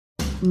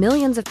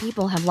Millions of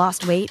people have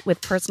lost weight with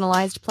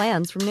personalized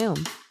plans from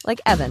Noom. Like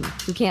Evan,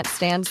 who can't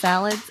stand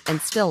salads and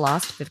still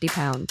lost 50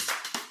 pounds.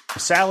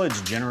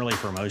 Salads generally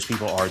for most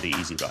people are the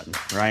easy button,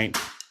 right?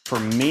 For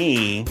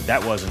me,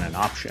 that wasn't an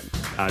option.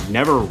 I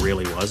never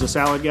really was a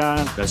salad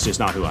guy. That's just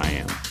not who I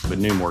am. But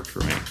Noom worked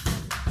for me.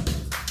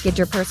 Get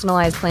your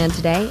personalized plan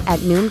today at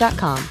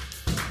Noom.com.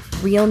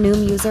 Real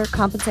Noom user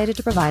compensated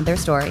to provide their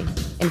story.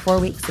 In 4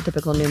 weeks, the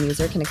typical Noom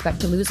user can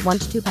expect to lose 1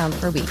 to 2 pounds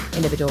per week.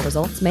 Individual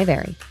results may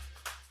vary.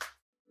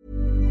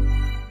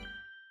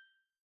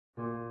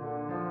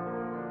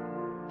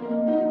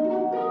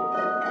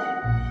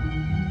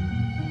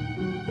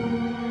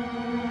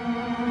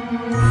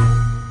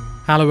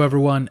 Hello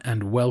everyone,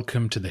 and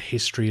welcome to the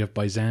History of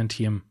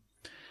Byzantium,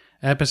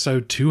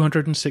 episode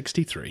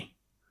 263.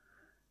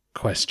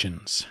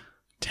 Questions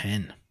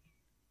 10.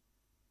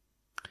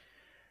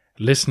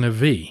 Listener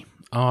V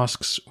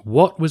asks,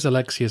 what was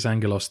Alexius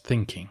Angelos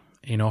thinking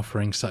in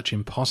offering such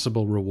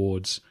impossible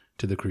rewards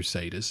to the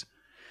Crusaders?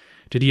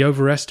 Did he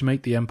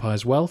overestimate the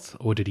empire's wealth,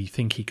 or did he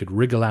think he could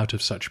wriggle out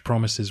of such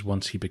promises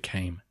once he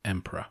became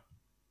emperor?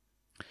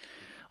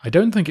 I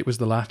don't think it was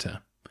the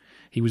latter.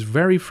 He was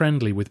very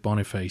friendly with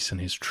Boniface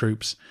and his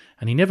troops,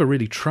 and he never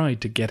really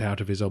tried to get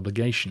out of his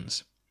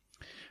obligations.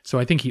 So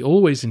I think he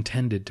always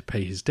intended to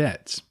pay his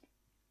debts.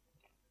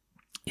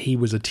 He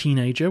was a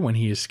teenager when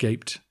he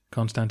escaped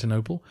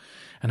Constantinople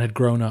and had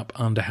grown up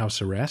under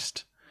house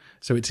arrest,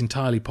 so it's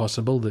entirely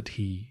possible that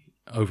he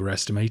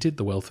overestimated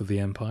the wealth of the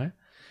empire.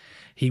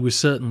 He was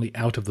certainly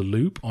out of the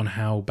loop on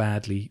how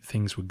badly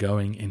things were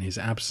going in his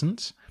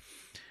absence.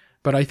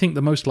 But I think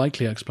the most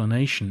likely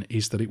explanation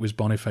is that it was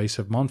Boniface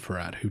of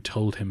Montferrat who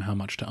told him how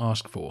much to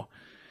ask for,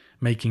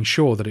 making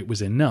sure that it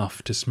was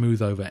enough to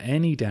smooth over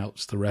any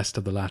doubts the rest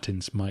of the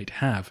Latins might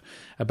have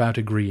about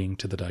agreeing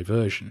to the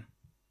diversion.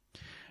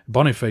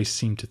 Boniface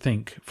seemed to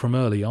think, from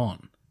early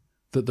on,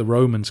 that the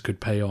Romans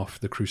could pay off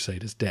the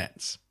Crusaders'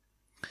 debts.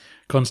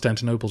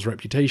 Constantinople's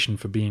reputation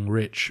for being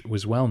rich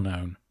was well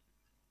known,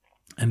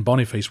 and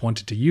Boniface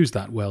wanted to use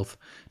that wealth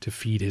to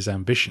feed his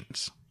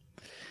ambitions.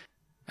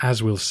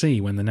 As we'll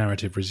see when the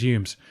narrative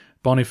resumes,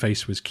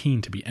 Boniface was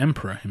keen to be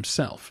emperor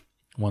himself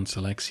once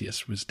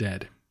Alexius was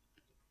dead.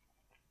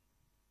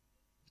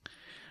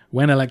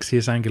 When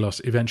Alexius Angelos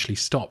eventually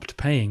stopped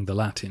paying the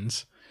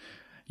Latins,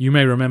 you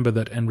may remember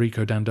that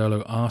Enrico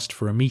Dandolo asked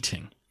for a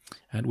meeting,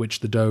 at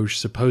which the Doge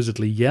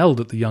supposedly yelled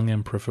at the young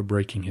emperor for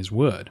breaking his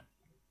word.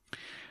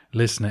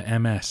 Listener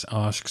MS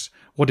asks,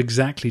 what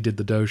exactly did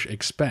the Doge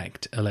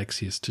expect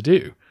Alexius to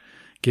do,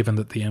 given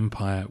that the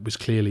empire was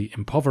clearly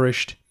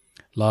impoverished,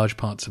 large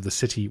parts of the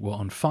city were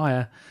on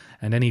fire,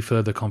 and any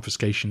further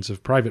confiscations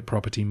of private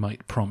property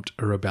might prompt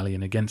a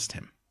rebellion against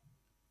him?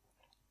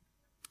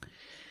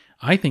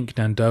 I think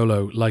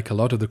Dandolo, like a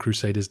lot of the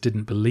Crusaders,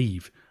 didn't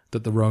believe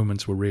that the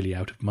Romans were really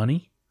out of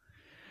money.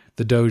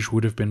 The Doge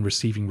would have been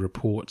receiving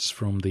reports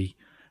from the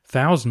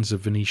thousands of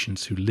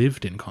Venetians who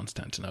lived in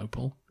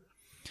Constantinople,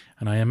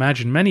 and I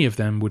imagine many of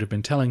them would have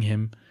been telling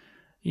him,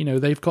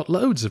 they've got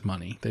loads of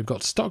money, they've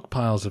got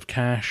stockpiles of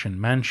cash and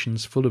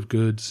mansions full of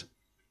goods.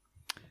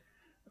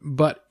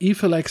 But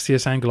if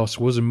Alexius Angelos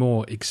was a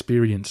more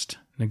experienced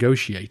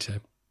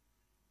negotiator,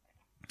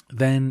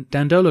 then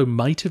Dandolo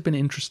might have been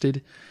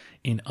interested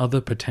in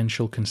other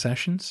potential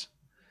concessions.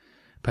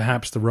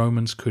 Perhaps the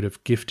Romans could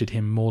have gifted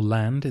him more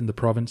land in the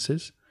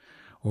provinces,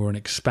 or an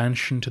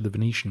expansion to the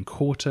Venetian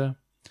quarter,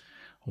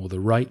 or the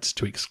rights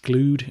to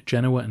exclude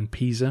Genoa and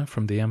Pisa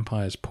from the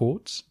empire's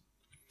ports.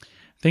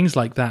 Things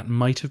like that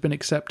might have been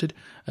accepted,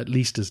 at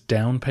least as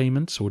down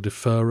payments or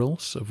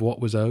deferrals of what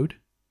was owed.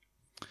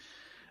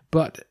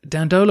 But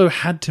Dandolo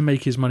had to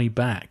make his money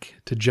back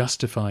to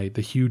justify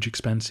the huge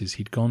expenses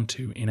he'd gone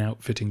to in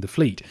outfitting the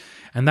fleet,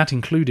 and that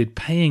included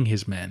paying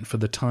his men for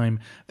the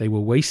time they were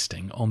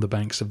wasting on the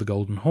banks of the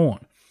Golden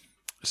Horn.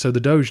 So the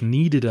Doge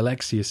needed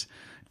Alexius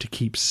to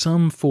keep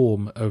some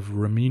form of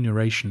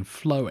remuneration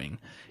flowing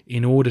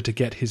in order to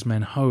get his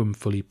men home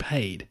fully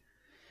paid.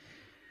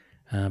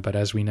 But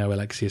as we know,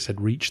 Alexius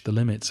had reached the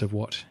limits of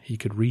what he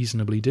could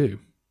reasonably do.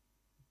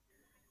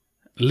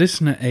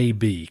 Listener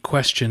AB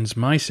questions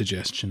my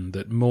suggestion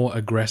that more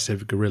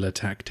aggressive guerrilla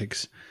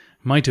tactics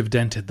might have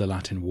dented the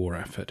Latin war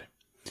effort.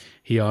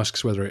 He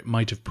asks whether it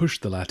might have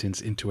pushed the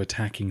Latins into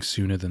attacking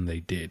sooner than they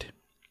did.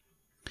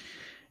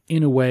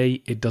 In a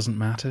way, it doesn't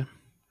matter.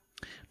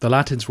 The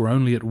Latins were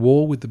only at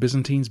war with the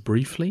Byzantines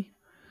briefly,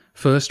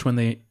 first when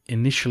they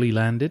initially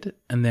landed,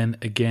 and then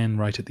again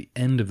right at the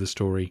end of the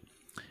story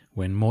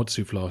when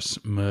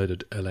Mourtzouphlos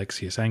murdered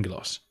Alexius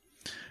Angelos.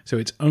 So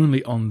it's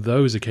only on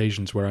those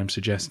occasions where I'm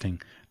suggesting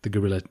the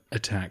guerrilla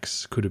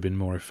attacks could have been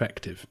more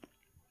effective.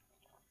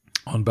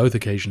 On both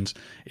occasions,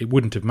 it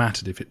wouldn't have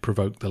mattered if it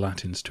provoked the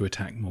Latins to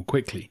attack more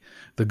quickly.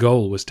 The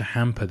goal was to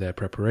hamper their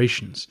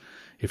preparations.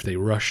 If they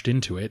rushed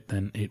into it,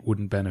 then it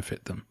wouldn't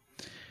benefit them.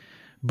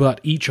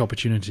 But each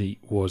opportunity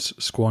was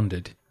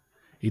squandered.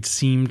 It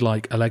seemed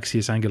like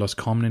Alexius Angelos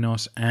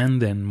Komnenos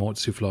and then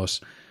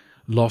Mourtzouphlos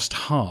lost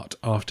heart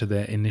after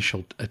their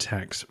initial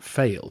attacks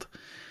failed,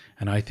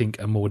 and I think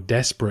a more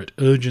desperate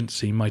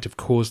urgency might have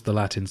caused the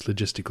Latins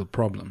logistical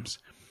problems.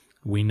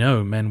 We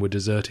know men were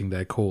deserting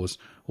their cause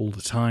all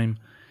the time.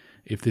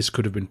 If this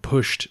could have been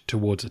pushed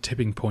towards a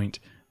tipping point,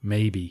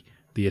 maybe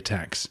the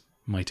attacks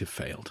might have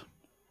failed.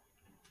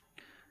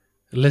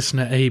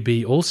 Listener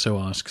AB also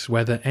asks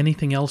whether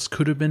anything else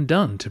could have been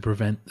done to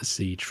prevent the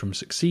siege from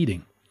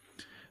succeeding.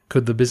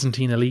 Could the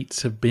Byzantine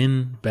elites have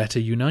been better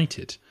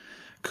united?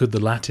 Could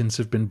the Latins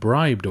have been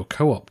bribed or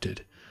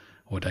co-opted,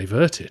 or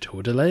diverted,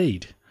 or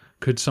delayed?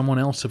 Could someone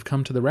else have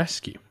come to the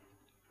rescue?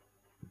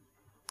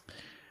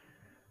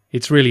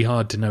 It's really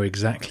hard to know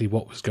exactly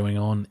what was going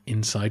on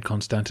inside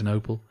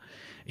Constantinople.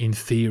 In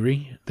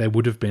theory, there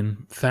would have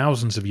been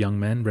thousands of young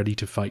men ready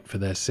to fight for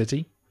their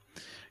city.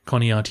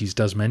 Choniates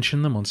does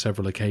mention them on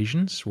several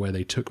occasions, where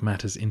they took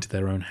matters into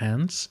their own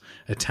hands,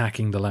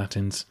 attacking the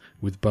Latins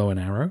with bow and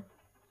arrow.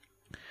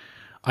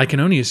 I can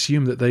only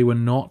assume that they were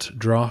not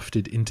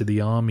drafted into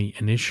the army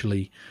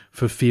initially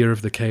for fear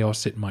of the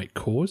chaos it might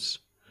cause.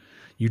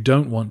 You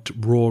don't want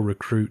raw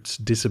recruits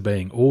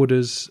disobeying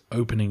orders,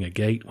 opening a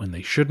gate when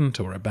they shouldn't,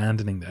 or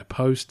abandoning their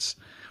posts.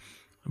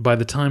 By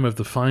the time of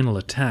the final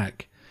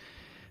attack,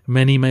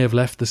 many may have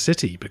left the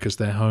city because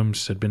their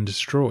homes had been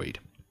destroyed.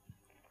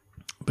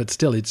 But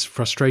still, it's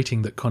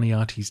frustrating that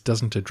Choniates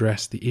doesn't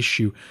address the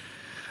issue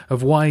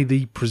of why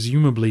the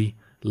presumably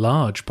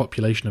large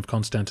population of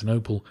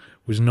Constantinople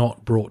was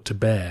not brought to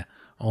bear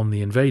on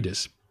the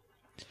invaders.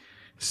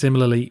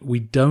 Similarly, we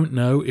don't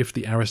know if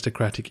the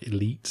aristocratic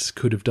elites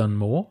could have done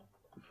more.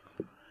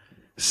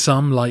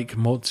 Some, like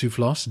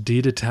Mourtzouphlos,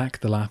 did attack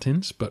the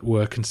Latins, but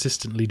were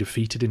consistently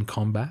defeated in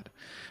combat,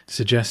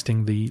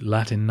 suggesting the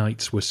Latin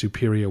knights were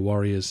superior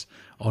warriors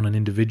on an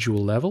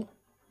individual level.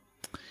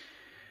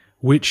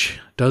 Which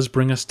does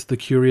bring us to the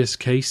curious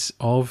case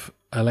of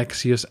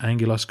Alexius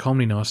Angelos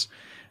Komnenos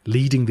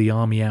leading the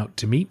army out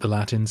to meet the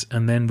Latins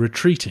and then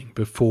retreating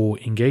before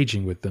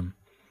engaging with them.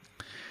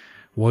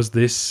 Was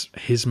this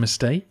his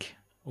mistake,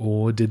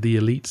 or did the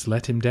elites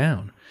let him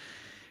down?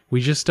 We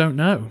just don't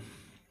know.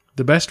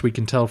 The best we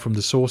can tell from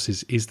the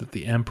sources is that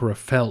the emperor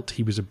felt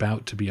he was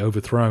about to be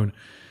overthrown,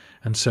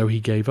 and so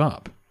he gave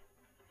up.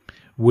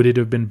 Would it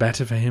have been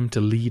better for him to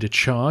lead a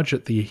charge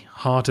at the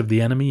heart of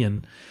the enemy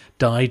and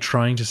die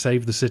trying to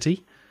save the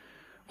city?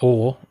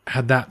 Or,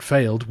 had that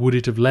failed, would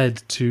it have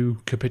led to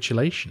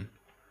capitulation?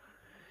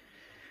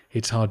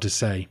 It's hard to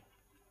say.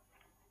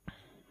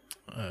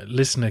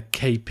 Listener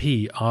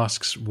KP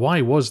asks,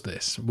 why was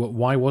this?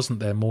 Why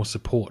wasn't there more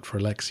support for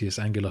Alexius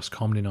Angelos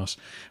Komnenos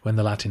when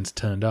the Latins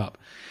turned up?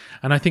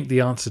 And I think the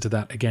answer to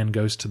that again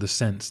goes to the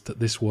sense that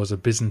this was a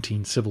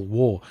Byzantine civil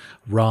war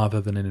rather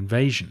than an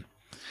invasion.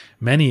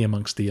 Many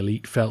amongst the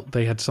elite felt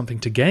they had something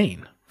to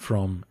gain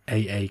from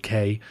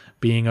AAK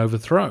being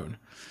overthrown,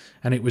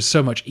 and it was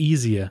so much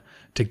easier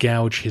to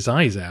gouge his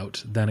eyes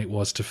out than it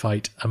was to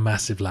fight a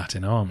massive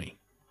Latin army.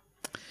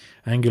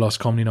 Angelos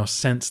Komnenos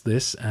sensed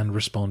this and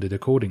responded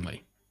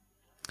accordingly.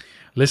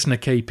 Listener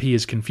KP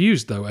is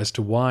confused, though, as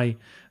to why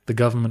the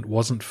government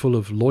wasn't full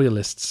of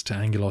loyalists to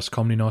Angelos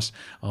Komnenos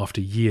after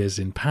years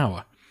in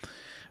power.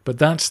 But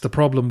that's the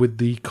problem with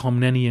the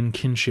Komnenian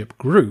kinship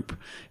group.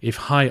 If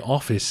high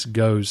office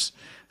goes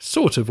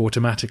sort of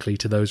automatically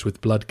to those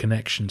with blood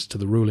connections to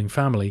the ruling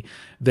family,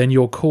 then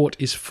your court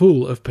is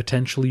full of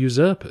potential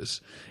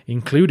usurpers,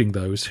 including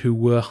those who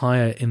were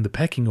higher in the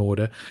pecking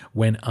order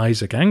when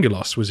Isaac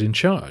Angelos was in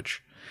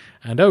charge.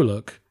 And oh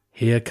look,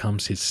 here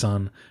comes his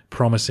son,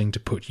 promising to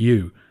put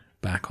you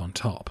back on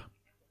top.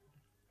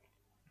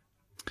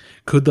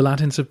 Could the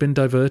Latins have been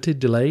diverted,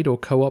 delayed, or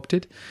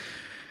co-opted?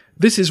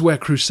 This is where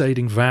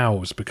crusading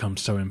vows become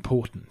so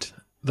important.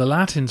 The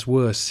Latins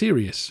were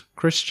serious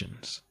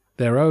Christians.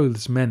 Their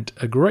oaths meant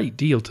a great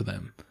deal to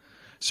them.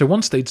 So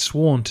once they'd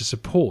sworn to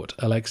support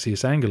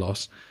Alexius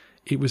Angelos,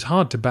 it was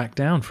hard to back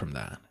down from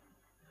that.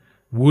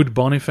 Would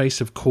Boniface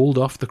have called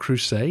off the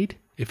crusade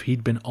if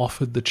he'd been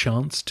offered the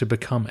chance to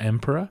become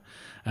emperor,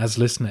 as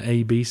listener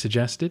AB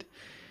suggested?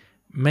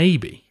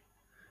 Maybe.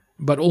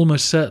 But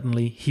almost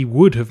certainly he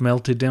would have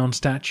melted down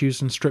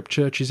statues and stripped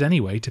churches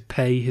anyway to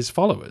pay his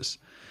followers.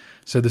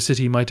 So the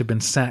city might have been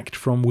sacked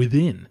from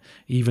within,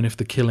 even if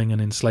the killing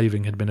and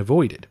enslaving had been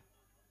avoided.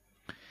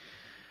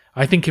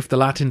 I think if the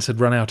Latins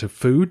had run out of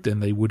food, then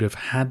they would have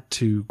had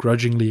to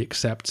grudgingly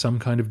accept some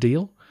kind of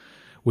deal,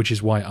 which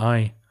is why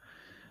I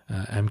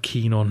am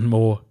keen on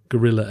more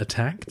guerrilla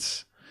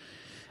attacks.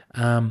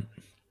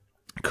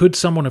 Could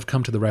someone have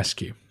come to the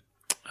rescue?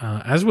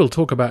 As we'll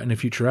talk about in a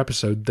future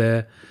episode,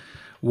 there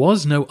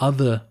was no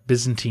other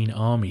Byzantine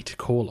army to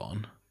call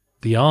on.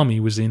 The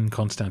army was in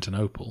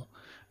Constantinople.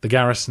 The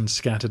garrisons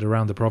scattered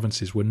around the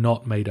provinces were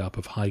not made up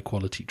of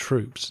high-quality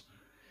troops.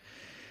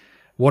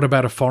 What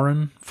about a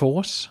foreign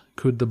force?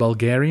 Could the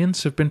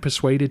Bulgarians have been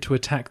persuaded to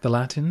attack the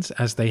Latins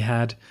as they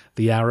had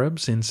the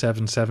Arabs in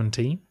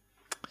 717?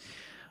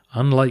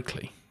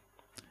 Unlikely.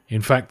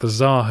 In fact, the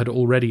Tsar had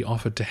already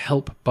offered to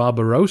help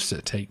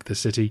Barbarossa take the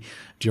city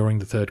during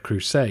the Third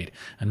Crusade,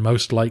 and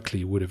most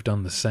likely would have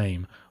done the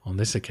same on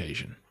this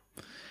occasion.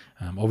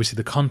 Obviously,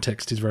 the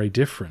context is very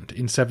different.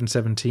 In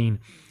 717,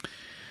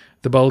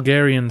 The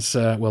Bulgarians,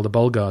 the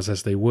Bulgars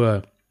as they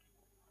were,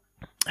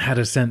 had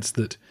a sense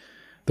that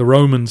the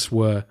Romans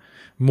were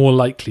more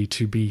likely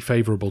to be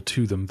favourable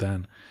to them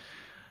than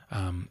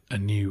a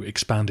new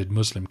expanded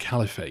Muslim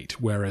caliphate,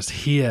 whereas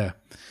here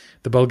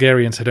the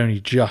Bulgarians had only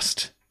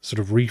just sort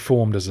of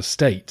reformed as a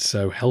state,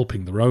 so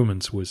helping the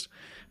Romans was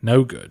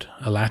no good.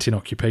 A Latin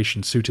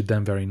occupation suited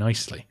them very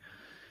nicely.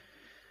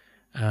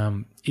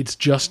 It's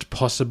just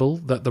possible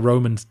that the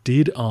Romans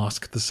did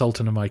ask the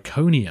Sultan of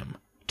Iconium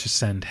to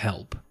send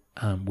help,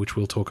 which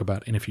we'll talk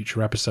about in a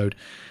future episode,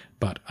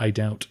 but I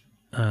doubt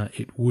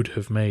it would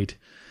have made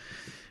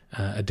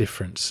a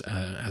difference,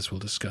 as we'll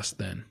discuss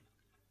then.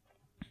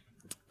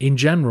 In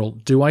general,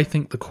 do I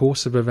think the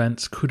course of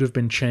events could have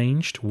been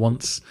changed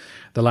once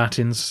the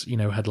Latins,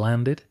 had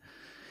landed?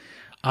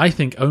 I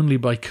think only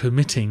by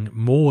committing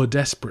more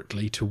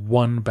desperately to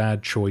one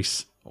bad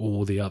choice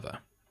or the other.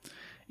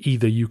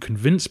 Either you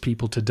convince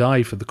people to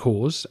die for the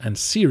cause and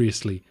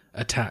seriously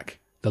attack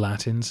the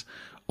Latins,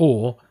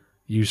 or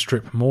you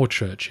strip more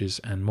churches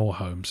and more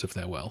homes of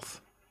their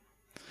wealth.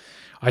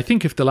 I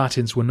think if the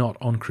Latins were not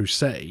on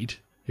crusade,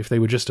 if they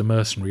were just a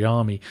mercenary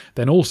army,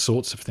 then all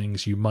sorts of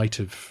things you might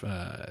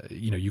have,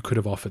 you could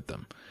have offered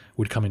them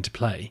would come into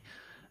play.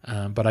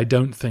 But I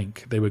don't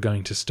think they were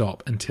going to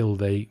stop until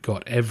they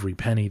got every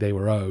penny they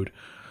were owed,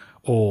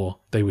 or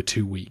they were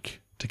too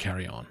weak to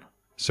carry on.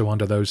 So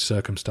under those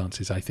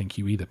circumstances, I think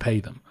you either pay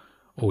them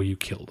or you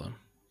kill them.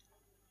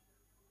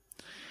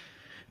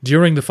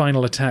 During the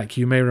final attack,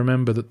 you may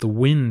remember that the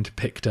wind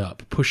picked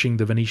up, pushing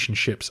the Venetian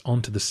ships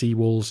onto the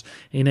seawalls,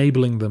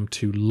 enabling them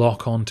to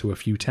lock onto a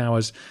few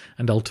towers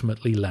and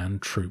ultimately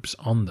land troops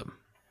on them.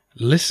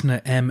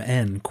 Listener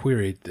MN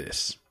queried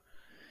this.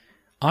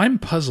 I'm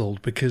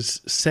puzzled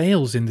because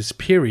sails in this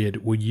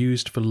period were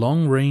used for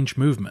long-range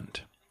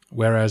movement,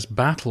 whereas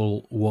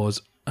battle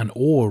was an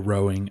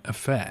oar-rowing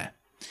affair.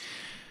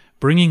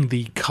 Bringing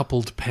the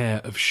coupled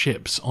pair of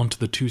ships onto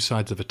the two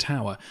sides of a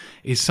tower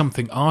is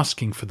something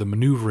asking for the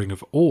manoeuvring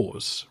of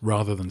oars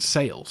rather than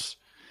sails.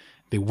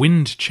 The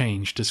wind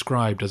change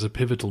described as a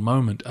pivotal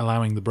moment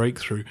allowing the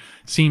breakthrough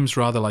seems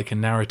rather like a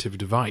narrative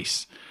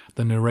device,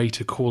 the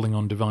narrator calling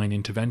on divine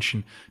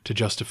intervention to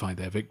justify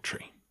their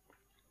victory.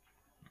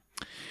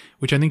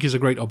 Which I think is a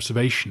great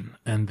observation,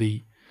 and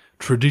the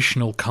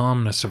traditional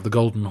calmness of the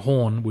Golden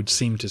Horn would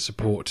seem to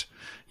support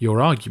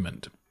your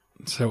argument.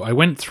 So I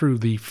went through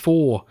the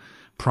 4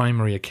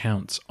 primary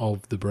accounts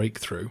of the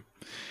breakthrough.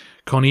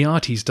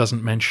 Choniates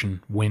doesn't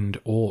mention wind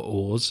or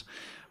oars,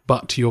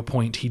 but to your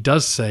point, he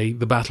does say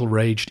the battle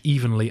raged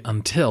evenly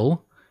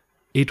until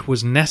it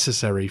was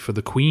necessary for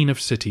the Queen of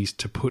Cities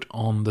to put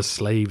on the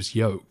slave's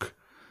yoke.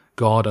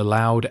 God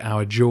allowed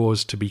our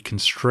jaws to be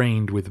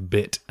constrained with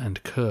bit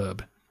and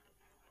curb.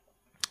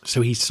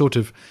 So he's sort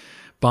of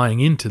buying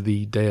into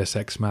the Deus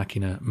Ex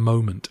Machina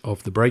moment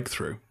of the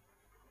breakthrough.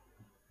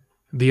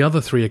 The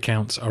other 3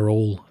 accounts are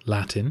all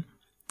Latin.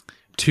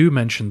 2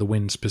 mention the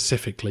wind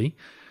specifically.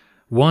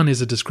 1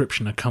 is a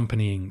description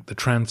accompanying the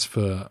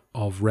transfer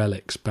of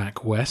relics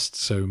back west,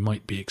 so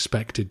might be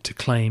expected to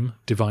claim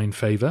divine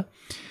favour.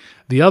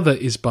 The other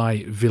is by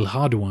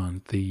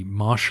Villehardouin, the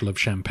Marshal of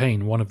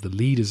Champagne, one of the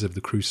leaders of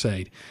the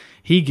crusade.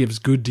 He gives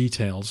good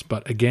details,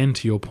 but again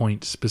to your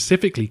point,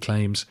 specifically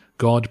claims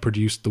God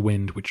produced the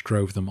wind which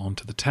drove them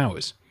onto the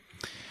towers.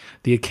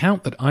 The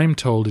account that I'm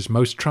told is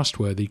most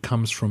trustworthy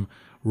comes from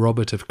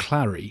Robert of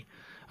Clary,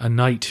 a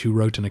knight who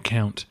wrote an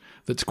account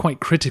that's quite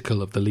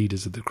critical of the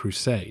leaders of the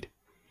crusade.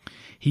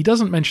 He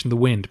doesn't mention the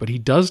wind, but he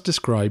does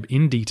describe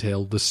in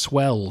detail the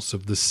swells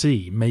of the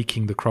sea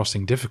making the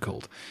crossing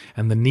difficult,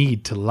 and the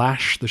need to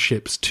lash the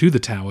ships to the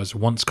towers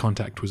once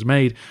contact was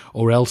made,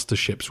 or else the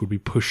ships would be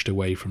pushed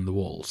away from the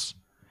walls.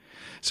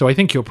 So I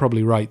think you're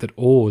probably right that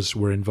oars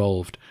were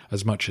involved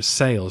as much as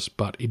sails,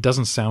 but it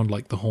doesn't sound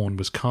like the Horn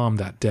was calm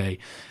that day,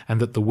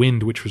 and that the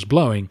wind which was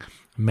blowing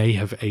may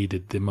have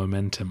aided the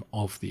momentum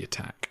of the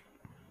attack.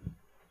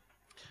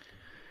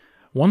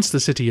 Once the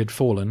city had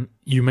fallen,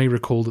 you may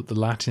recall that the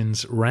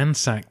Latins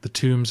ransacked the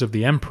tombs of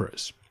the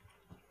emperors.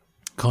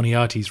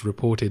 Choniates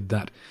reported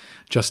that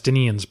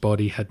Justinian's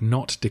body had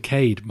not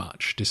decayed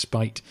much,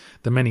 despite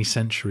the many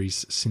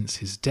centuries since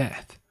his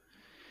death.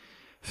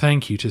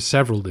 Thank you to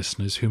several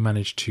listeners who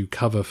managed to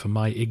cover for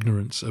my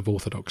ignorance of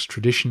Orthodox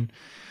tradition.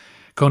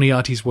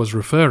 Choniates was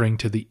referring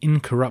to the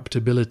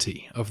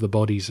incorruptibility of the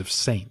bodies of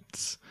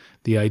saints,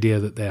 the idea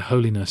that their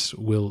holiness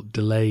will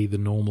delay the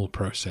normal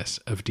process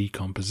of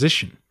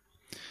decomposition.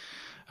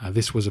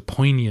 This was a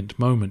poignant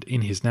moment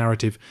in his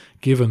narrative,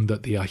 given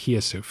that the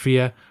Hagia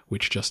Sophia,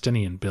 which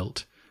Justinian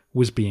built,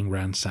 was being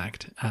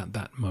ransacked at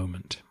that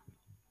moment.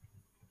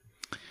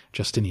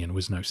 Justinian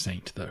was no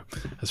saint, though,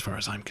 as far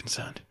as I'm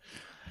concerned.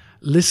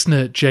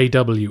 Listener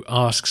JW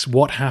asks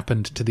what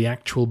happened to the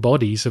actual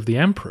bodies of the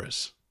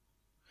emperors.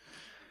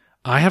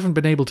 I haven't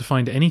been able to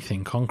find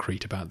anything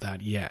concrete about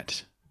that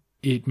yet.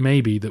 It may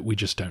be that we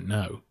just don't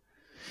know.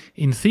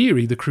 In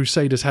theory, the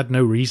Crusaders had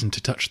no reason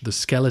to touch the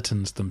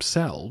skeletons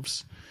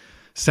themselves.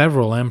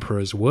 Several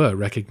emperors were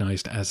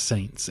recognized as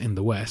saints in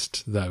the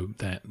West, though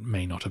that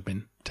may not have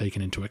been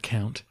taken into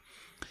account.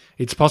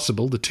 It's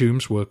possible the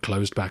tombs were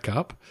closed back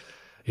up.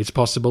 It's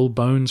possible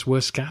bones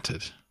were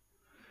scattered.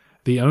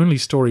 The only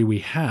story we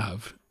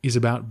have is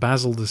about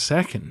Basil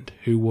II,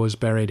 who was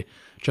buried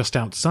just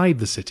outside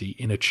the city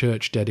in a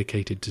church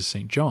dedicated to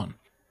St. John.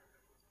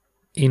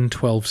 In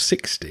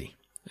 1260,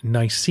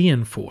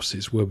 Nicaean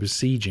forces were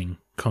besieging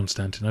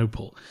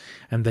Constantinople,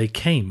 and they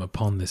came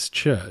upon this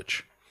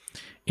church.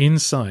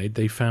 Inside,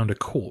 they found a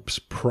corpse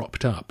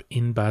propped up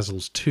in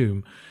Basil's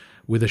tomb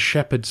with a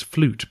shepherd's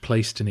flute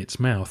placed in its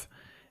mouth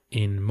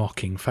in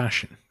mocking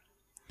fashion.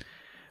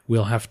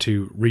 We'll have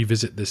to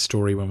revisit this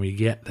story when we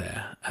get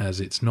there,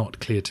 as it's not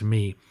clear to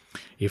me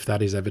if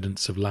that is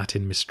evidence of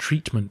Latin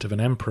mistreatment of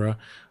an emperor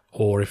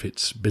or if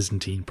it's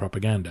Byzantine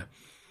propaganda.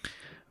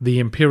 The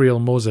imperial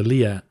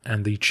mausolea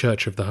and the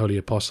Church of the Holy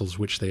Apostles,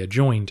 which they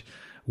adjoined,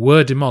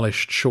 were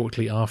demolished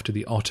shortly after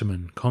the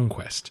Ottoman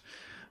conquest,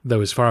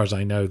 though as far as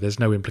I know there's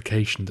no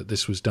implication that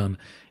this was done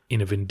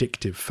in a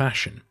vindictive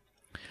fashion.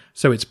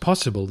 So it's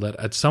possible that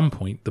at some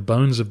point the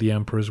bones of the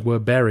emperors were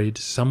buried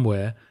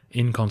somewhere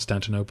in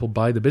Constantinople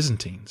by the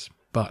Byzantines,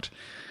 but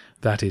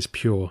that is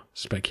pure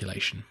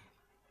speculation.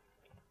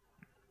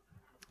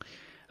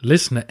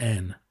 Listener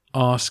N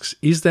asks,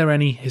 is there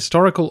any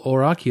historical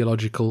or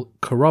archaeological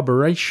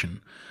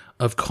corroboration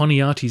of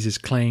Choniates'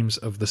 claims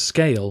of the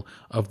scale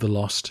of the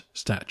lost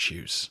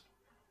statues?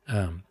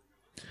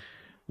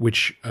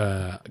 Which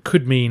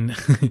could mean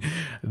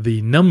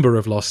the number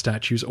of lost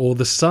statues or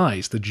the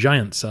size, the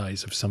giant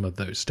size of some of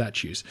those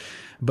statues.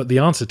 But the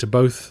answer to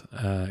both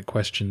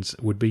questions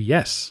would be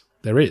yes,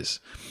 there is.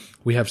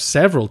 We have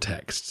several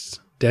texts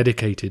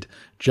dedicated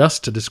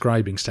just to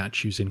describing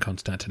statues in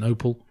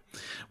Constantinople.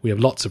 We have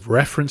lots of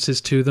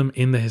references to them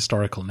in the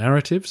historical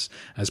narratives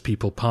as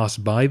people pass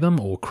by them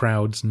or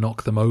crowds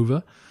knock them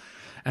over.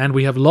 And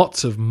we have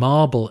lots of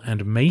marble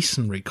and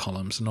masonry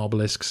columns and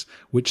obelisks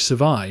which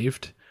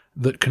survived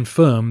that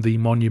confirm the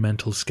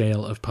monumental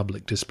scale of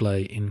public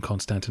display in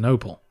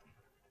Constantinople.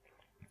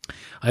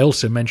 I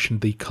also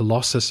mentioned the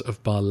Colossus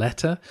of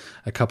Barletta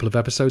a couple of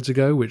episodes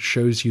ago, which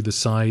shows you the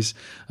size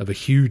of a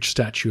huge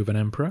statue of an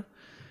emperor.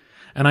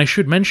 And I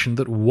should mention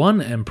that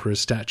one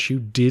emperor's statue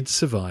did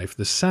survive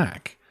the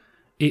sack.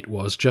 It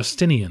was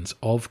Justinian's,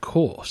 of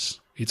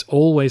course. It's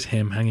always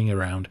him hanging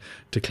around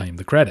to claim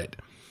the credit.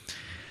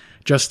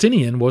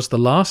 Justinian was the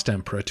last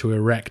emperor to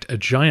erect a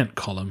giant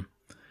column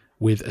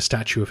with a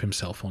statue of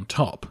himself on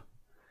top.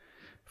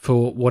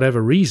 For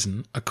whatever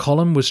reason, a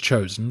column was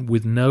chosen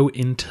with no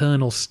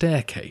internal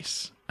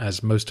staircase,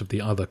 as most of the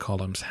other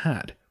columns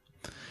had.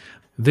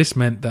 This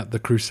meant that the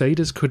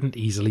Crusaders couldn't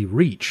easily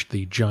reach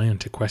the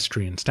giant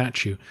equestrian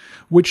statue,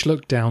 which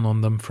looked down on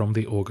them from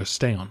the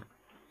Augusteon.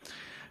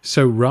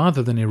 So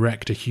rather than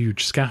erect a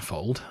huge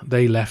scaffold,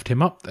 they left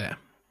him up there.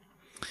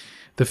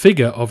 The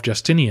figure of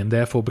Justinian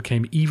therefore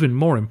became even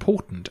more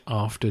important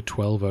after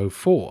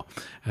 1204,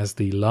 as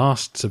the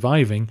last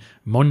surviving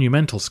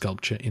monumental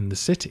sculpture in the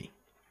city.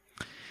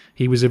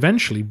 He was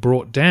eventually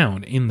brought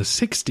down in the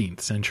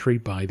 16th century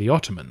by the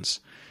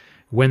Ottomans.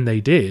 When they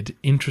did,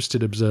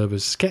 interested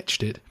observers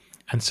sketched it,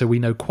 and so we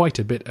know quite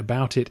a bit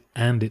about it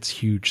and its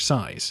huge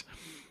size.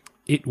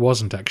 It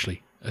wasn't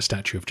actually a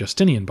statue of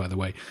Justinian, by the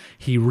way.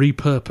 He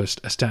repurposed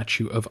a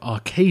statue of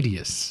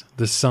Arcadius,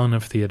 the son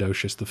of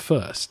Theodosius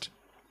I.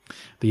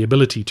 The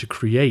ability to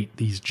create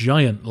these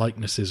giant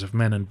likenesses of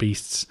men and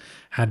beasts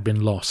had been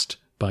lost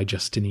by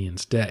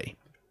Justinian's day,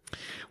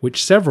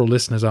 which several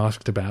listeners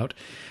asked about.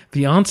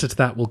 The answer to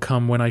that will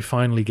come when I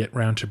finally get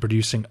round to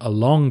producing a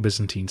long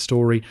Byzantine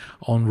story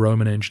on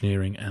Roman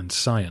engineering and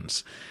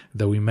science,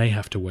 though we may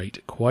have to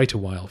wait quite a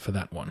while for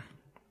that one.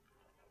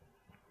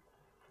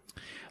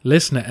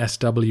 Listener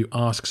SW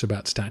asks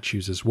about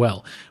statues as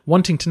well,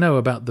 wanting to know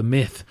about the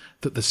myth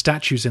that the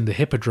statues in the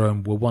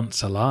Hippodrome were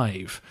once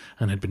alive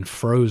and had been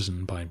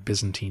frozen by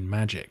Byzantine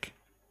magic.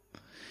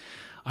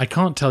 I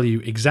can't tell you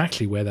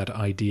exactly where that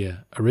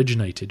idea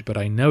originated, but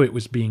I know it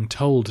was being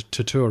told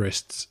to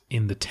tourists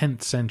in the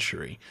 10th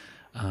century,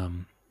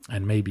 and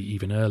maybe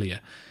even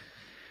earlier.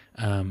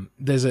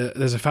 There's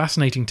a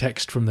fascinating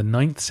text from the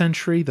 9th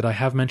century that I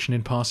have mentioned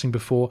in passing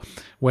before,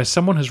 where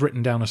someone has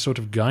written down a sort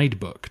of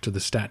guidebook to the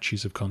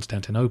statues of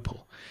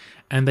Constantinople,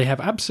 and they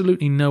have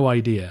absolutely no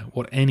idea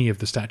what any of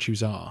the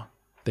statues are.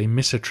 They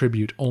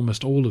misattribute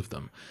almost all of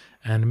them,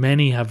 and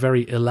many have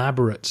very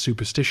elaborate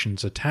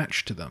superstitions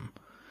attached to them.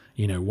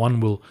 You know, one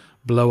will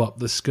blow up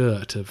the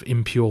skirt of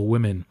impure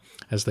women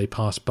as they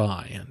pass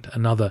by, and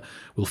another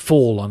will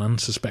fall on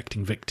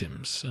unsuspecting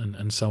victims,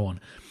 and so on.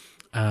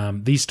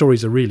 These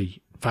stories are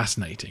really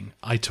fascinating.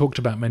 I talked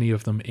about many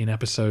of them in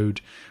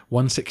episode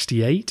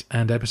 168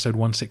 and episode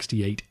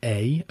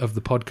 168A of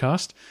the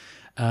podcast.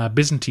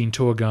 Byzantine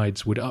tour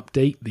guides would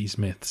update these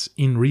myths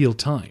in real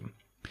time.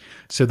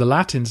 So the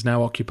Latins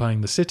now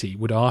occupying the city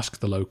would ask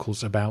the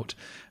locals about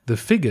the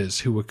figures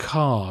who were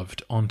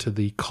carved onto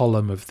the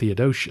column of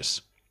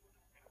Theodosius.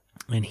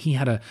 And he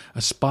had a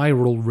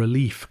spiral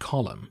relief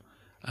column,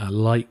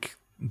 like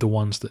the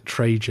ones that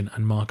Trajan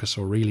and Marcus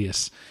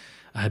Aurelius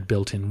had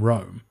built in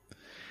Rome.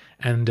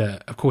 And,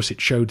 of course, it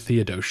showed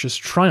Theodosius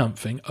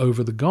triumphing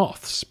over the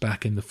Goths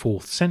back in the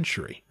 4th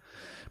century.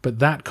 But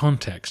that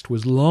context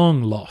was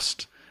long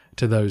lost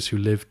to those who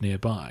lived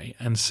nearby,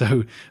 and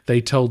so they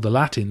told the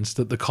Latins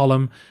that the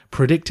column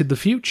predicted the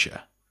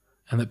future,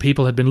 and that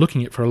people had been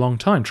looking at it for a long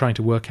time, trying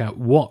to work out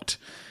what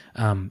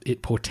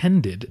it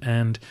portended.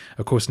 And,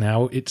 of course,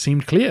 now it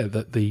seemed clear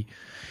that the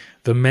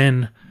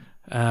men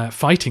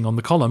fighting on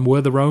the column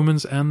were the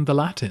Romans and the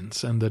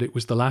Latins, and that it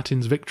was the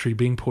Latins' victory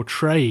being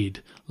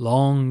portrayed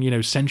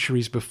long,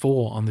 centuries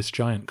before on this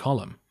giant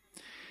column.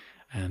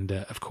 And,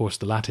 of course,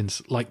 the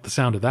Latins liked the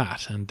sound of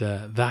that, and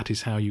that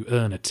is how you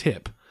earn a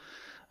tip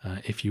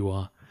if you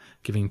are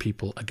giving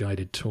people a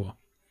guided tour.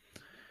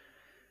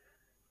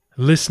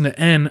 Listener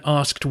N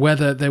asked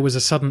whether there was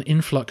a sudden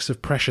influx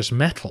of precious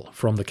metal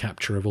from the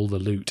capture of all the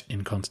loot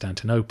in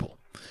Constantinople.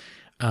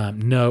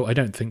 No, I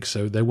don't think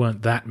so. There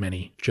weren't that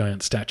many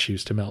giant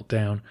statues to melt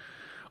down.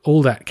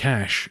 All that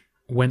cash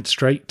went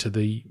straight to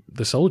the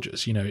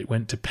soldiers. It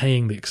went to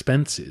paying the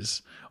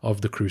expenses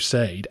of the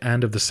crusade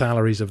and of the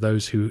salaries of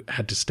those who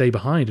had to stay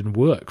behind and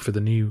work for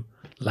the new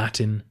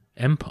Latin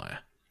Empire.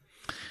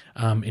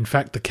 In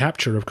fact, the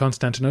capture of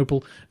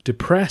Constantinople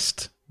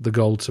depressed the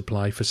gold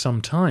supply for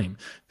some time,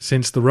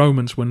 since the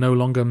Romans were no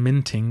longer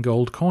minting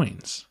gold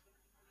coins.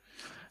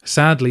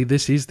 Sadly,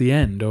 this is the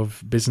end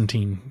of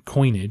Byzantine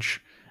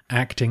coinage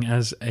acting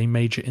as a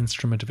major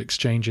instrument of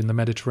exchange in the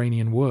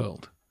Mediterranean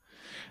world.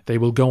 They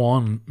will go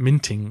on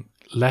minting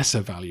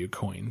lesser value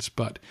coins,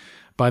 but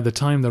by the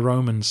time the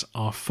Romans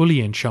are fully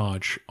in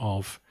charge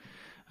of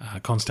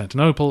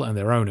Constantinople and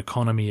their own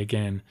economy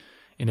again,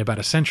 in about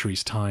a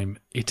century's time,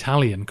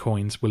 Italian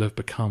coins will have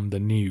become the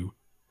new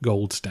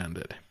gold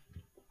standard.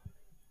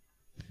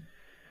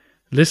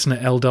 Listener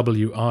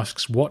LW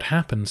asks what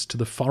happens to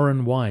the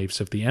foreign wives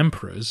of the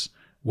emperors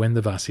when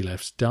the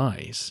Vasilevs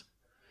dies.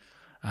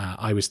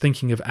 I was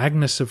thinking of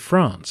Agnes of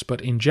France,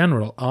 but in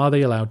general, are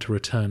they allowed to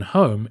return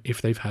home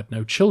if they've had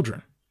no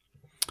children?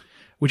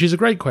 Which is a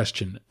great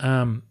question,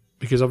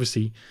 because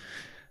obviously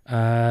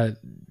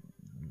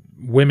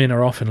women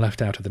are often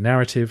left out of the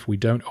narrative. We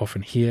don't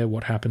often hear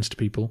what happens to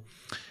people,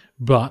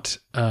 but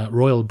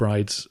royal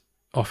brides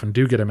often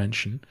do get a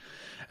mention.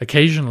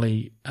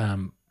 Occasionally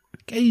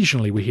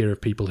we hear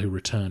of people who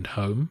returned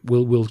home.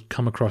 We'll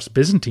come across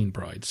Byzantine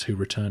brides who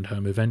returned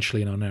home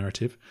eventually in our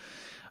narrative,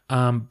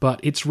 but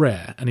it's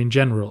rare, and in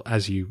general,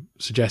 as you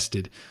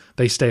suggested,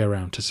 they stay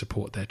around to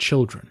support their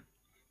children.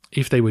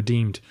 If they were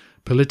deemed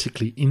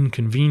politically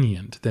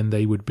inconvenient, then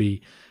they would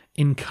be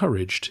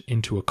encouraged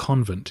into a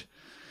convent.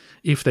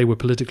 If they were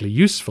politically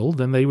useful,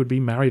 then they would be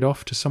married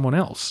off to someone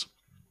else,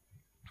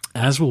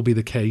 as will be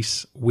the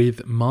case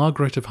with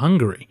Margaret of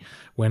Hungary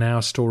when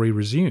our story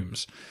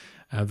resumes.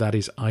 That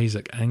is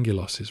Isaac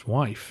Angelos'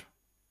 wife.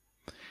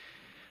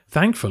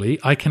 Thankfully,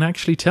 I can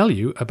actually tell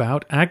you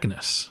about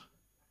Agnes.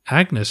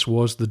 Agnes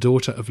was the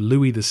daughter of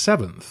Louis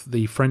VII,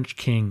 the French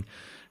king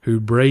who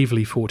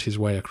bravely fought his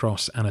way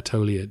across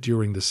Anatolia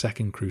during the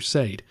Second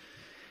Crusade.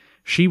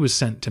 She was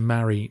sent to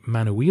marry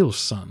Manuel's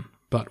son,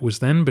 but was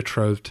then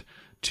betrothed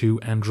to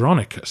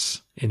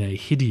Andronicus in a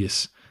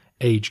hideous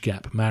age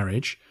gap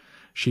marriage.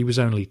 She was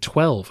only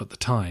 12 at the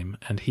time,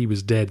 and he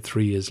was dead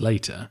 3 years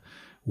later,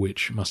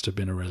 which must have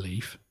been a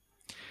relief.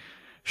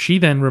 She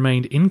then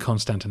remained in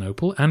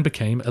Constantinople and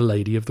became a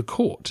lady of the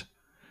court.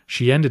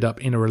 She ended up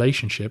in a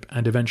relationship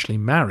and eventually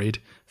married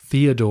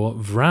Theodore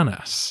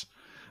Vranas,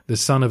 the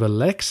son of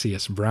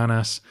Alexius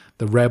Vranas,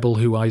 the rebel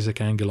who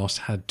Isaac Angelos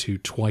had to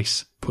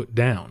twice put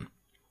down.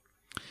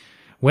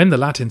 When the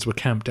Latins were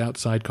camped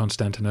outside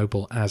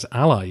Constantinople as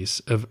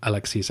allies of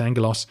Alexius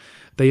Angelos,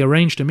 they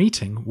arranged a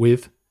meeting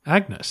with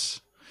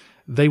Agnes.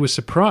 They were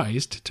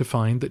surprised to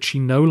find that she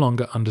no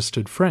longer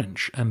understood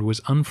French and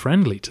was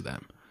unfriendly to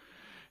them.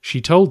 She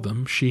told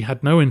them she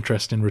had no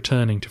interest in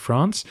returning to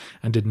France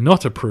and did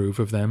not approve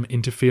of them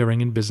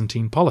interfering in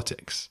Byzantine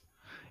politics.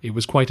 It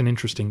was quite an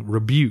interesting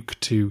rebuke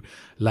to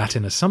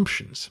Latin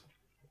assumptions.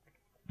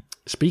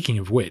 Speaking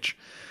of which,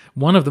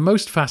 one of the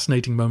most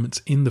fascinating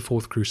moments in the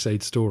Fourth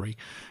Crusade story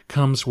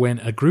comes when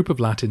a group of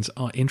Latins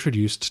are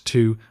introduced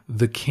to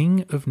the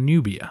King of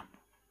Nubia.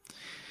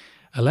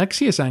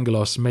 Alexius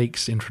Angelos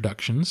makes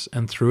introductions,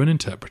 and through an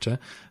interpreter,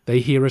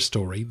 they hear a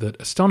story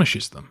that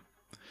astonishes them.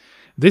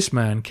 This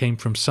man came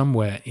from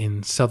somewhere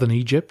in southern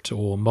Egypt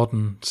or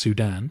modern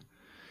Sudan,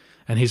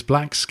 and his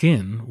black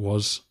skin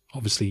was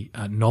obviously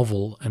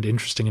novel and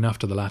interesting enough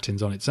to the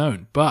Latins on its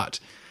own, but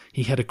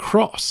he had a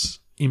cross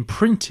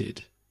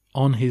imprinted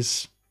on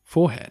his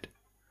forehead.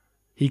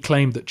 He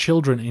claimed that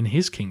children in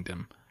his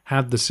kingdom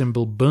had the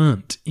symbol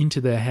burnt into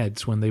their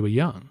heads when they were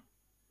young.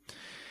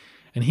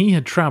 And he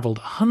had travelled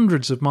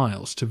hundreds of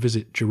miles to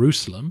visit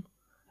Jerusalem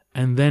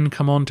and then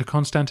come on to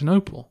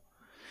Constantinople.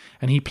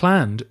 And he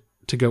planned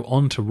to go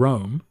on to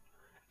Rome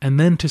and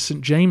then to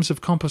St. James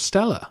of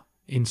Compostela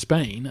in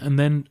Spain and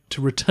then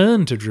to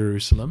return to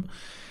Jerusalem,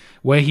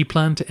 where he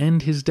planned to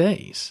end his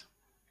days.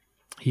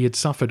 He had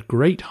suffered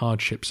great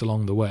hardships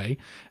along the way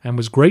and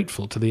was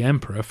grateful to the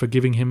emperor for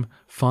giving him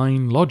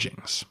fine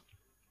lodgings.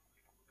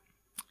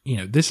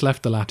 This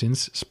left the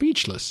Latins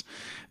speechless.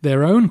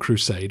 Their own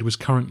crusade was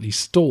currently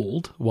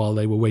stalled while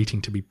they were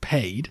waiting to be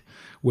paid,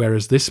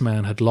 whereas this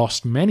man had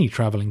lost many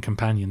travelling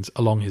companions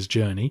along his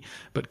journey,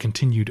 but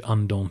continued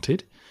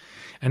undaunted.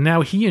 And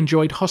now he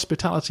enjoyed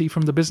hospitality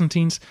from the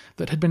Byzantines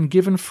that had been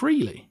given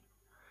freely.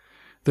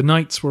 The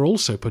knights were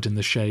also put in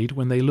the shade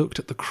when they looked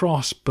at the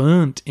cross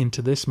burnt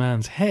into this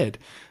man's head.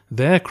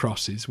 Their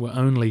crosses were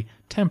only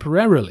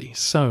temporarily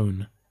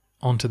sewn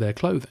onto their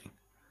clothing.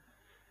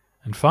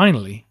 And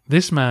finally,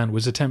 this man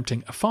was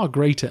attempting a far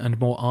greater and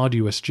more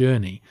arduous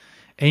journey,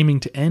 aiming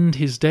to end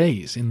his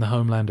days in the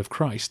homeland of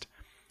Christ,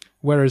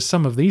 whereas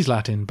some of these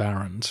Latin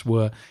barons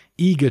were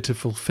eager to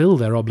fulfill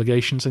their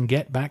obligations and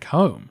get back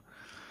home.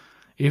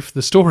 If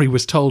the story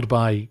was told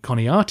by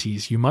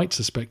Choniates, you might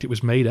suspect it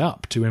was made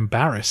up to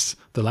embarrass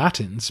the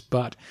Latins,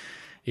 but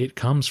it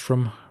comes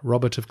from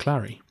Robert of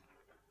Clary.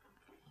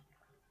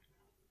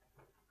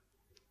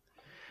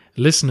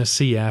 Listener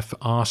CF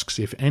asks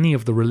if any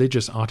of the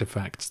religious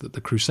artifacts that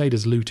the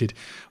Crusaders looted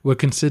were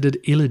considered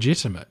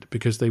illegitimate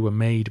because they were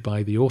made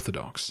by the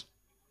Orthodox.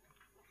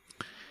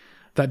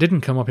 That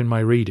didn't come up in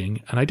my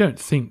reading, and I don't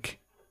think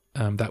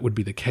that would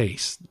be the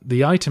case.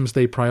 The items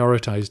they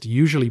prioritized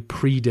usually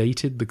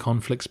predated the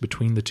conflicts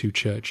between the two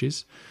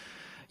churches,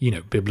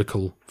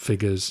 biblical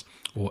figures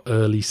or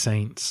early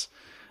saints,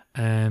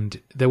 and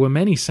there were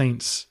many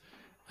saints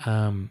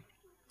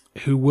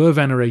who were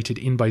venerated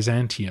in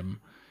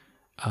Byzantium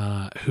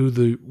who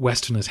the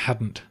Westerners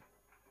hadn't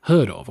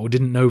heard of or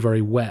didn't know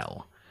very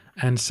well.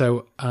 And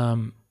so,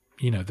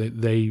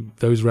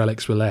 those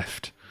relics were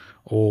left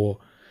or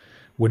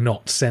were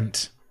not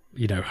sent,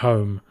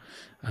 home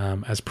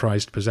as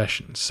prized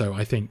possessions. So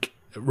I think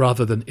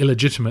rather than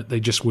illegitimate,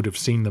 they just would have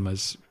seen them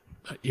as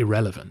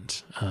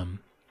irrelevant.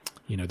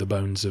 The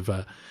bones of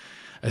a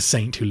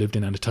saint who lived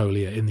in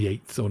Anatolia in the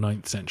 8th or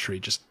 9th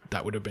century,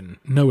 that would have been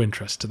no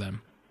interest to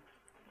them.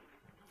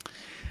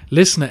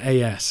 Listener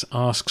AS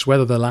asks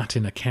whether the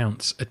Latin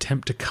accounts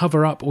attempt to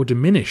cover up or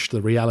diminish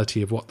the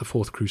reality of what the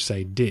Fourth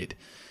Crusade did,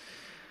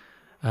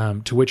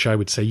 to which I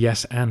would say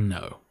yes and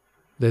no.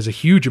 There's a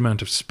huge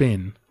amount of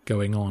spin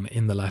going on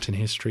in the Latin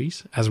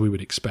histories, as we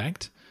would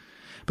expect,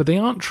 but they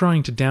aren't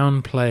trying to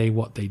downplay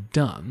what they'd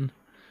done.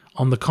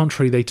 On the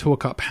contrary, they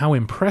talk up how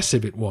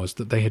impressive it was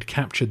that they had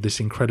captured this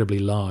incredibly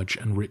large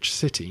and rich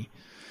city.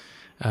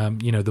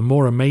 The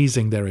more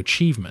amazing their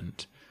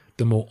achievement,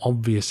 the more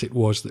obvious it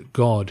was that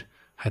God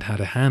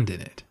had a hand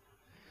in it.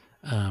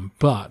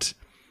 But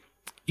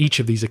each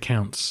of these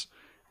accounts,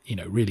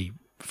 really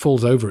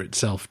falls over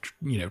itself,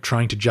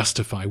 trying to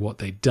justify what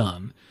they'd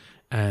done,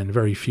 and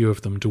very few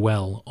of them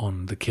dwell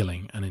on the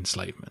killing and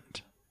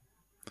enslavement.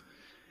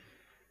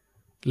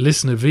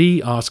 Listener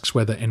V asks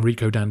whether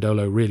Enrico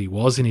Dandolo really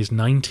was in his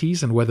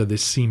 90s and whether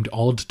this seemed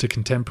odd to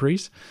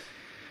contemporaries.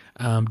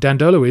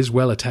 Dandolo is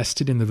well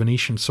attested in the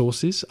Venetian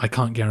sources. I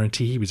can't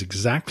guarantee he was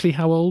exactly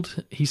how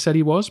old he said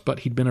he was, but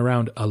he'd been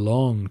around a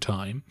long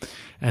time,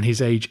 and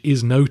his age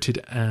is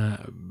noted,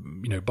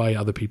 by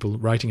other people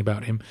writing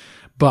about him,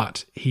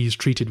 but he's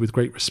treated with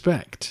great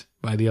respect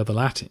by the other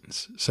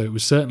Latins. So it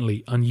was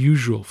certainly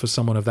unusual for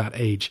someone of that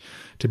age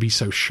to be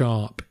so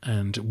sharp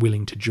and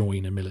willing to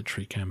join a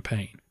military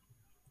campaign.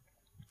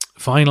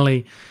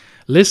 Finally,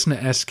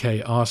 Listener SK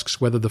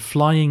asks whether the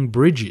flying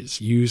bridges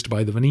used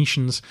by the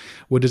Venetians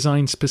were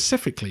designed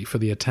specifically for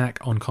the attack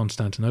on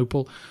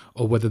Constantinople,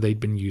 or whether they'd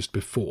been used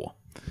before.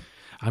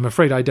 I'm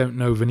afraid I don't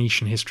know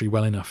Venetian history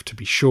well enough to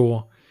be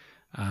sure,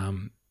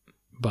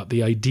 but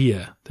the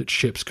idea that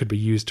ships could be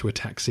used to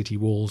attack city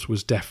walls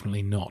was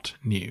definitely not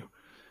new.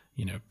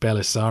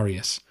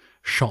 Belisarius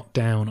shot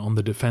down on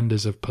the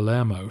defenders of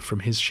Palermo from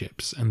his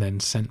ships and then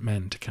sent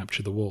men to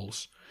capture the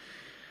walls.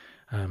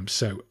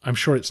 So I'm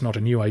sure it's not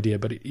a new idea,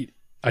 but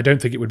I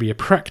don't think it would be a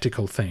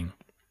practical thing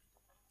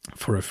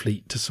for a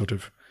fleet to sort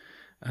of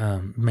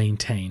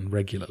maintain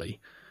regularly.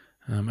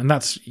 And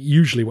that's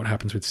usually what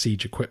happens with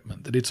siege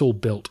equipment, that it's all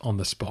built on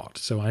the spot.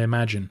 So I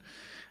imagine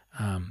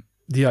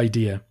the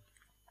idea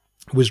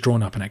was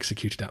drawn up and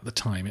executed at the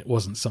time. It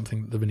wasn't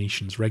something that the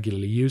Venetians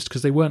regularly used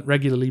because they weren't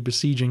regularly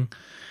besieging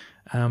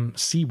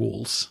sea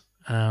walls.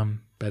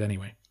 But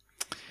anyway,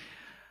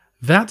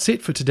 that's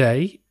it for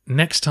today.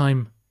 Next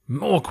time,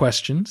 more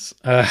questions.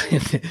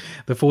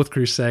 The Fourth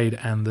Crusade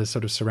and the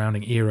sort of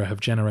surrounding era have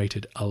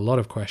generated a lot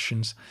of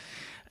questions.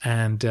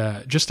 And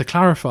just to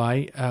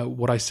clarify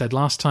what I said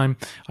last time,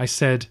 I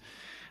said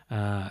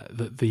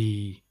that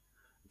the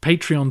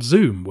Patreon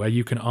Zoom, where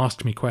you can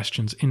ask me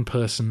questions in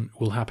person,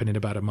 will happen in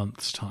about a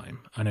month's time.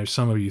 I know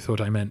some of you thought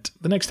I meant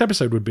the next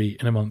episode would be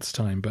in a month's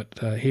time, but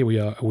here we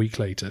are a week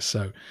later,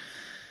 so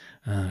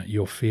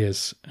your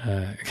fears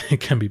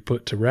can be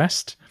put to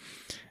rest.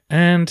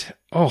 And,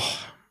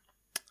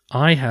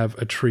 I have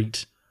a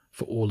treat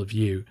for all of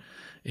you.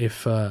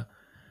 If the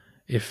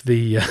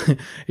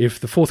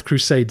Fourth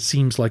Crusade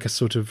seems like a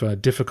sort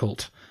of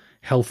difficult,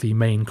 healthy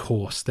main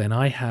course, then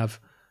I have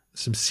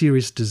some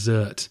serious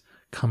dessert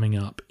coming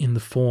up in the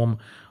form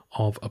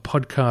of a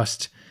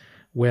podcast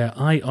where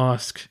I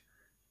ask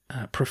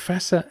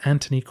Professor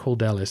Anthony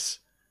Caldelis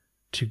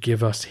to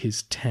give us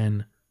his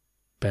 10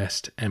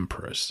 best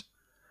emperors.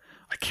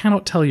 I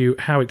cannot tell you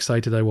how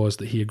excited I was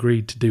that he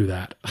agreed to do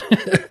that.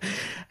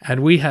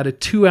 And we had a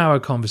 2-hour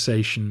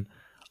conversation.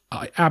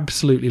 I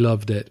absolutely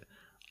loved it.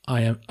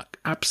 I am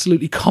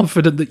absolutely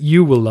confident that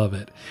you will love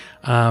it.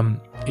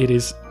 It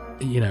is,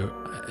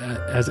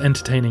 as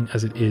entertaining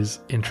as it is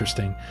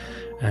interesting.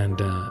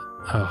 And,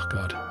 oh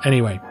God.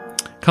 Anyway,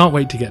 can't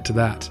wait to get to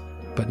that.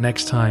 But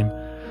next time,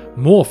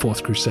 more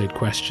Fourth Crusade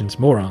questions,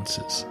 more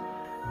answers,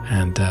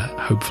 and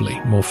hopefully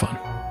more fun.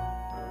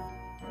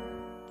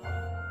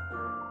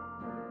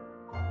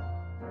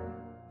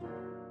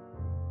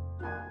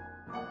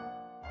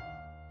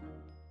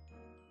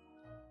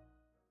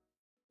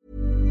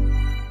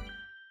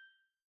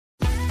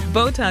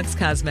 Botox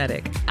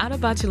Cosmetic, out of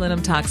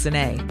botulinum toxin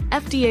A,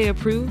 FDA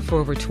approved for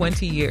over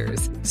 20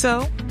 years.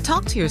 So,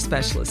 talk to your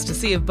specialist to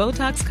see if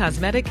Botox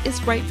Cosmetic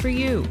is right for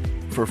you.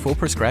 For full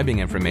prescribing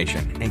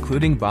information,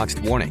 including boxed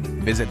warning,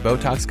 visit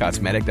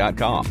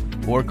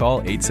BotoxCosmetic.com or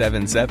call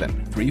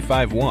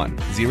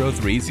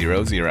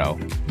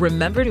 877-351-0300.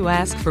 Remember to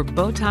ask for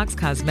Botox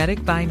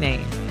Cosmetic by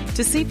name.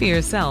 To see for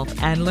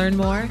yourself and learn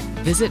more,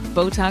 visit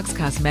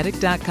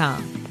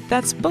BotoxCosmetic.com.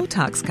 That's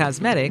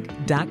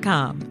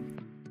BotoxCosmetic.com.